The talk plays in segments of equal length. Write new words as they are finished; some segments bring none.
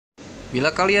Bila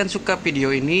kalian suka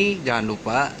video ini, jangan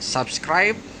lupa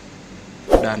subscribe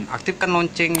dan aktifkan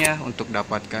loncengnya untuk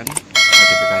dapatkan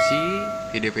notifikasi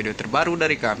video-video terbaru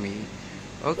dari kami.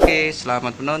 Oke,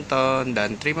 selamat menonton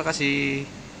dan terima kasih.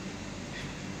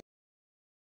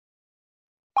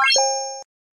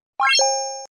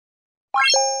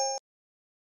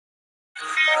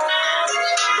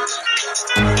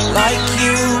 Like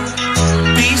you,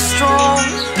 be strong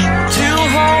to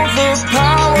hold the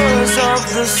powers of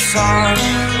the sun.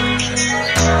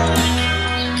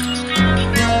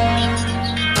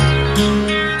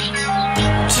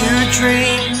 To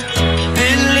dream,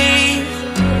 believe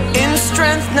in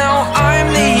strength. Now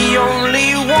I'm the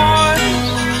only one,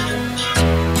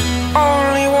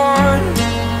 only one.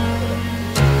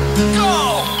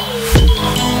 Go!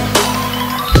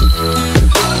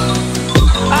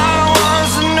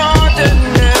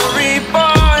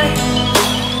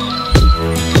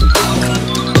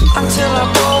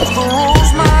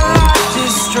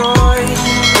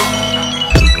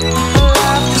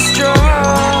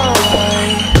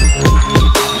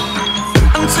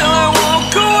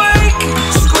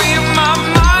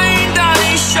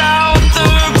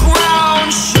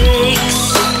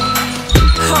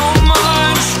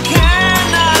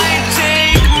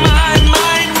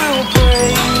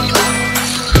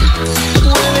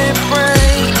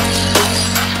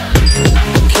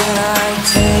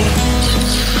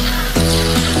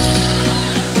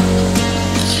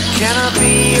 Can I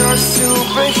be your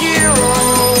superhero?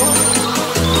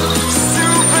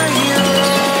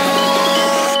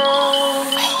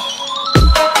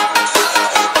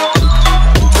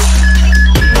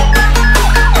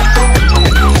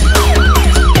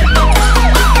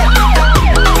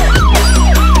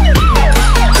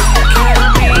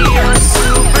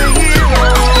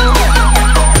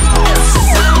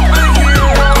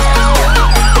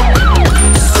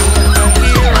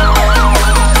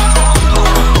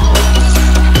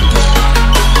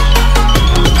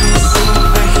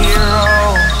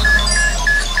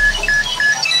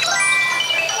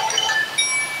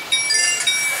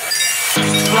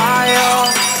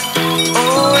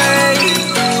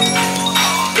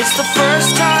 It's the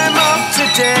first time of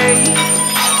today.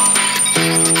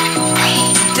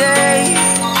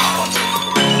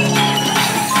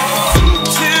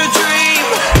 To dream,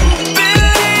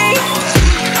 believe.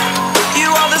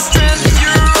 You are the strength,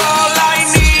 you're all I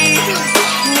need.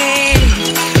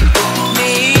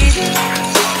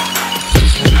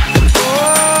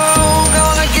 Oh,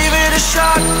 gonna give it a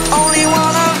shot. Only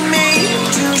one of me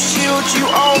to shield you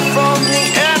all from the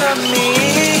enemy.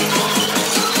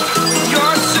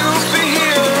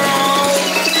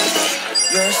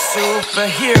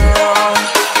 Superhero.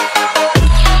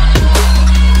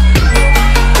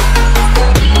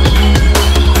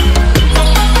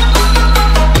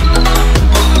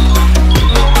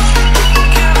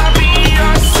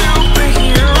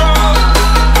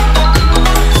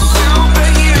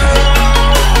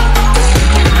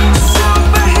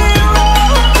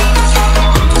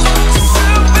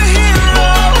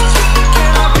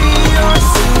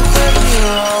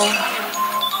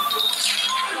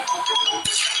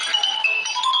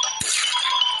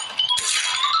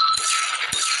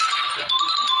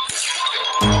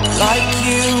 Like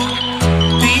you,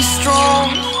 be strong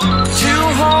to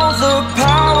hold the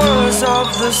powers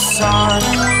of the sun.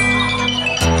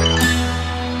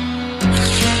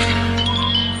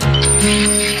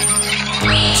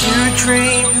 To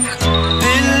dream,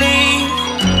 believe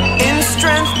in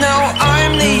strength. Now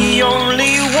I'm the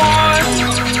only one,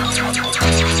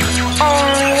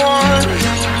 only one.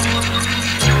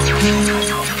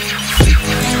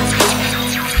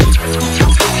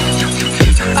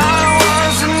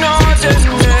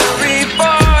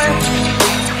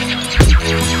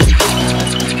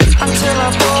 Until I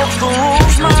broke the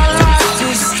rules, my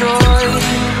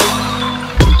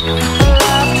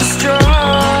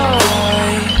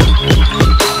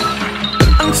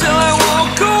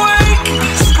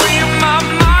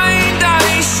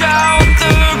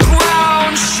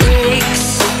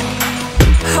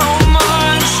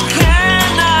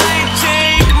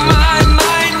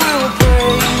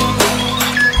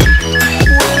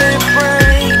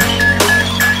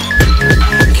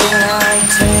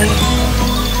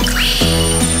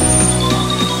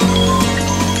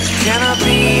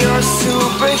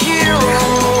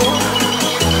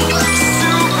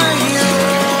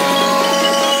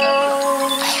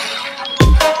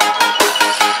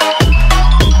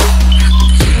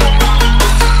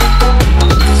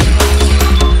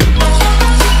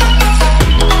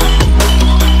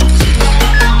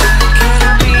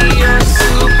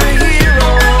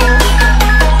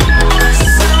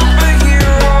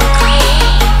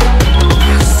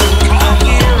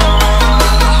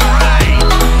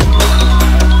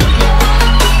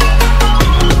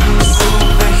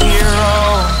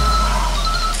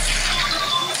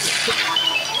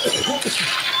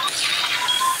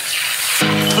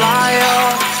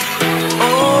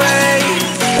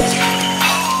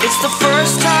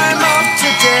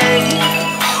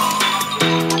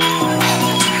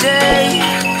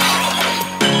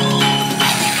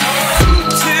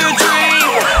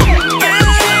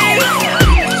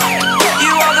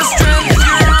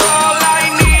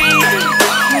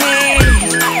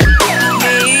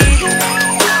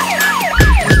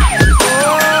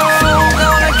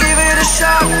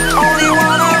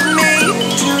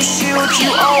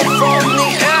all from the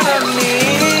enemy.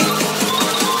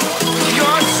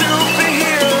 You're a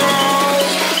superhero.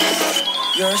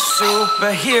 You're a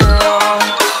superhero.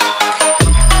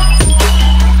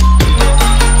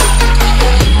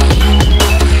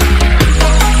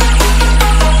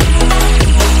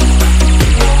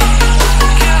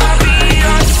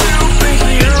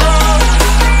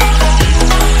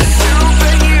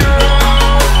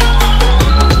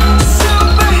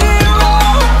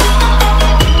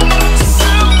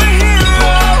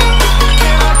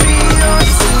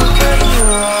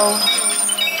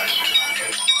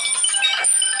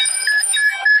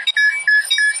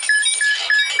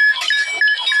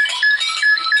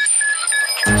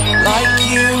 Like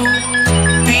you,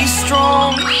 be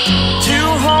strong to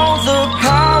hold the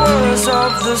powers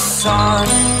of the sun.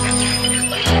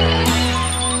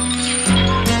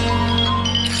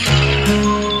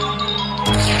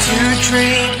 To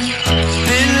dream,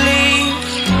 believe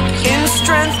in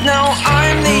strength. Now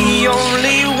I'm the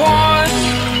only one,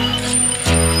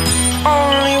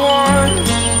 only one.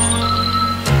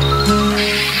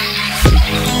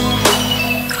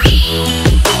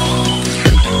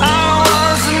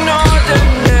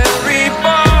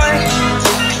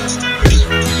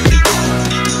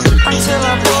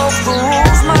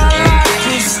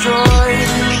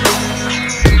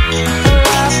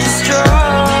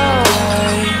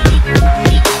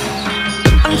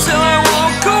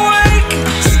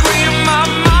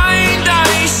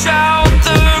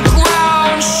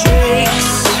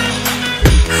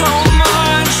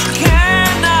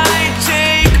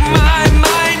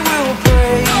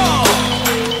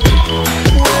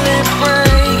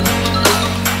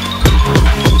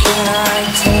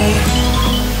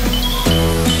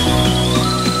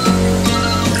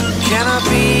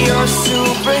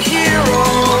 Superhero,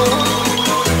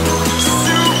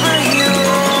 superhero.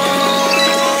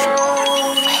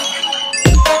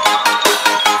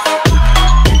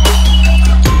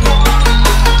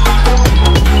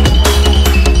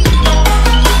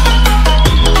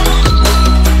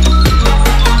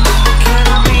 Can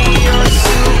I be your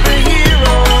superhero?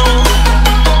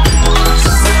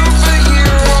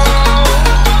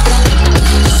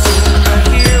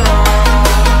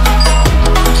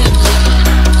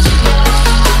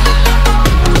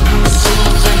 Superhero,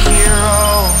 superhero.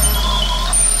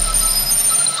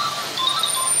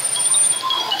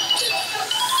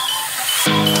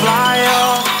 Fly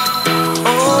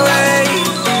away.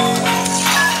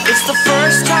 It's the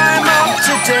first time of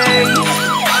today.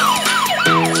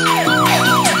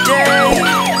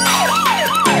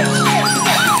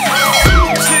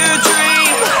 To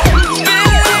dream,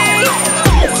 believe.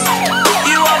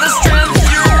 You are the strength,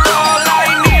 you're all I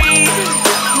need.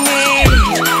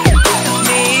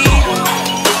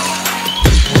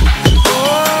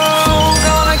 Oh,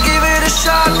 gonna give it a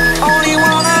shot. Only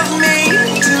one of me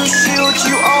to shield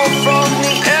you all from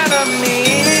the enemy.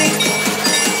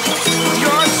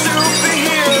 You're a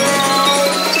superhero.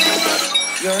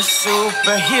 You're a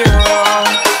superhero.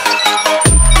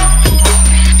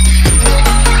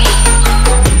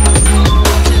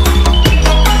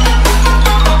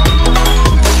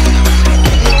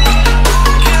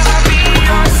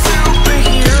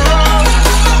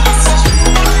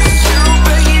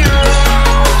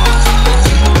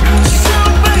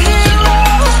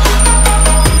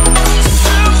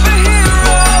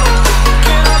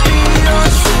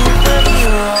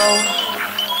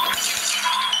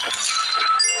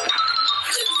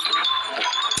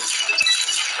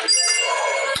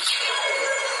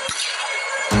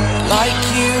 Like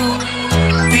you,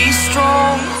 be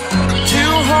strong to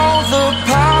hold the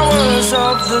powers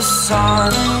of the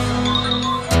sun.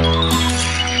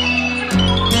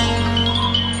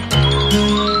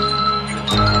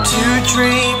 To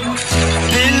dream,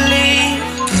 believe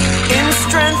in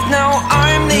strength. Now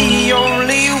I'm the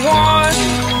only one,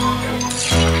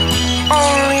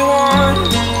 only one.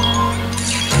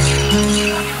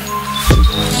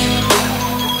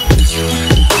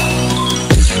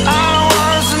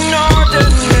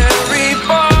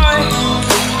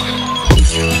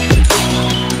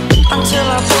 Until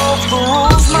I broke the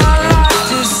rules, my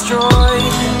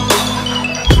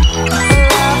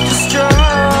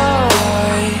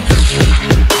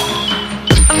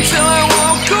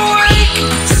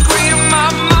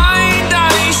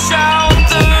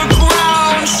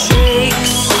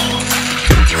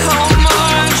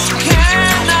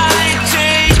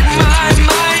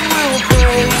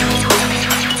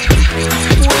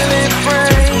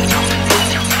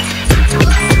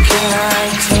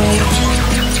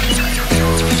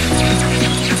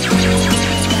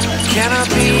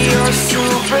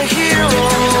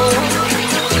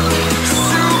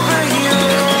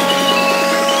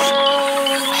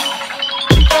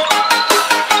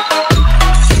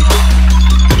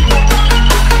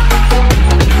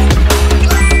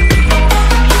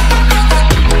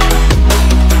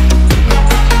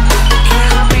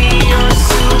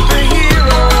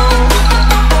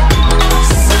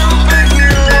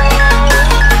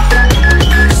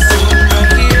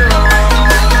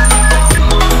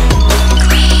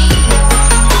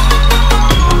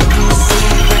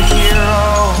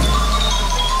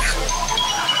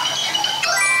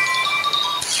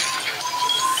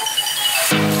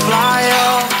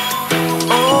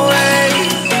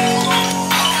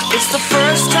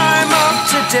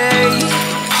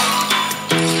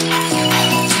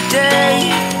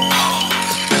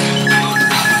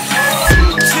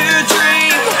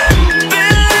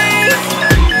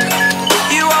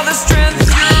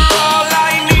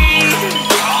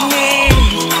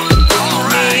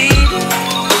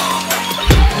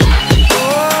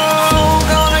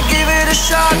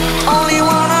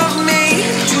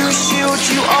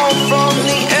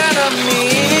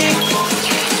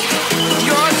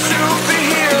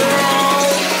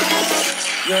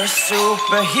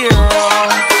superhero.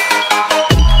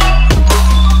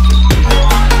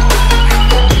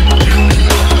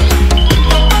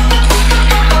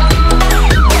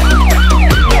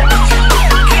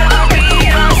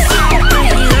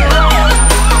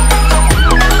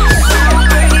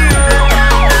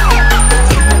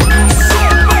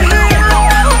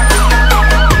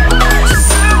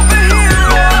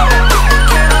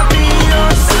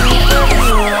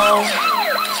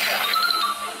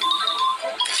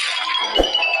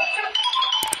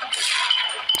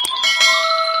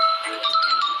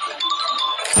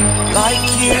 Like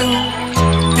you,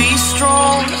 be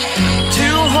strong to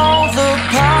hold the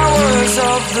powers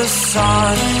of the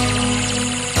sun.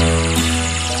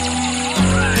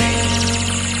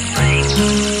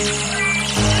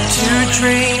 To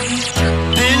dream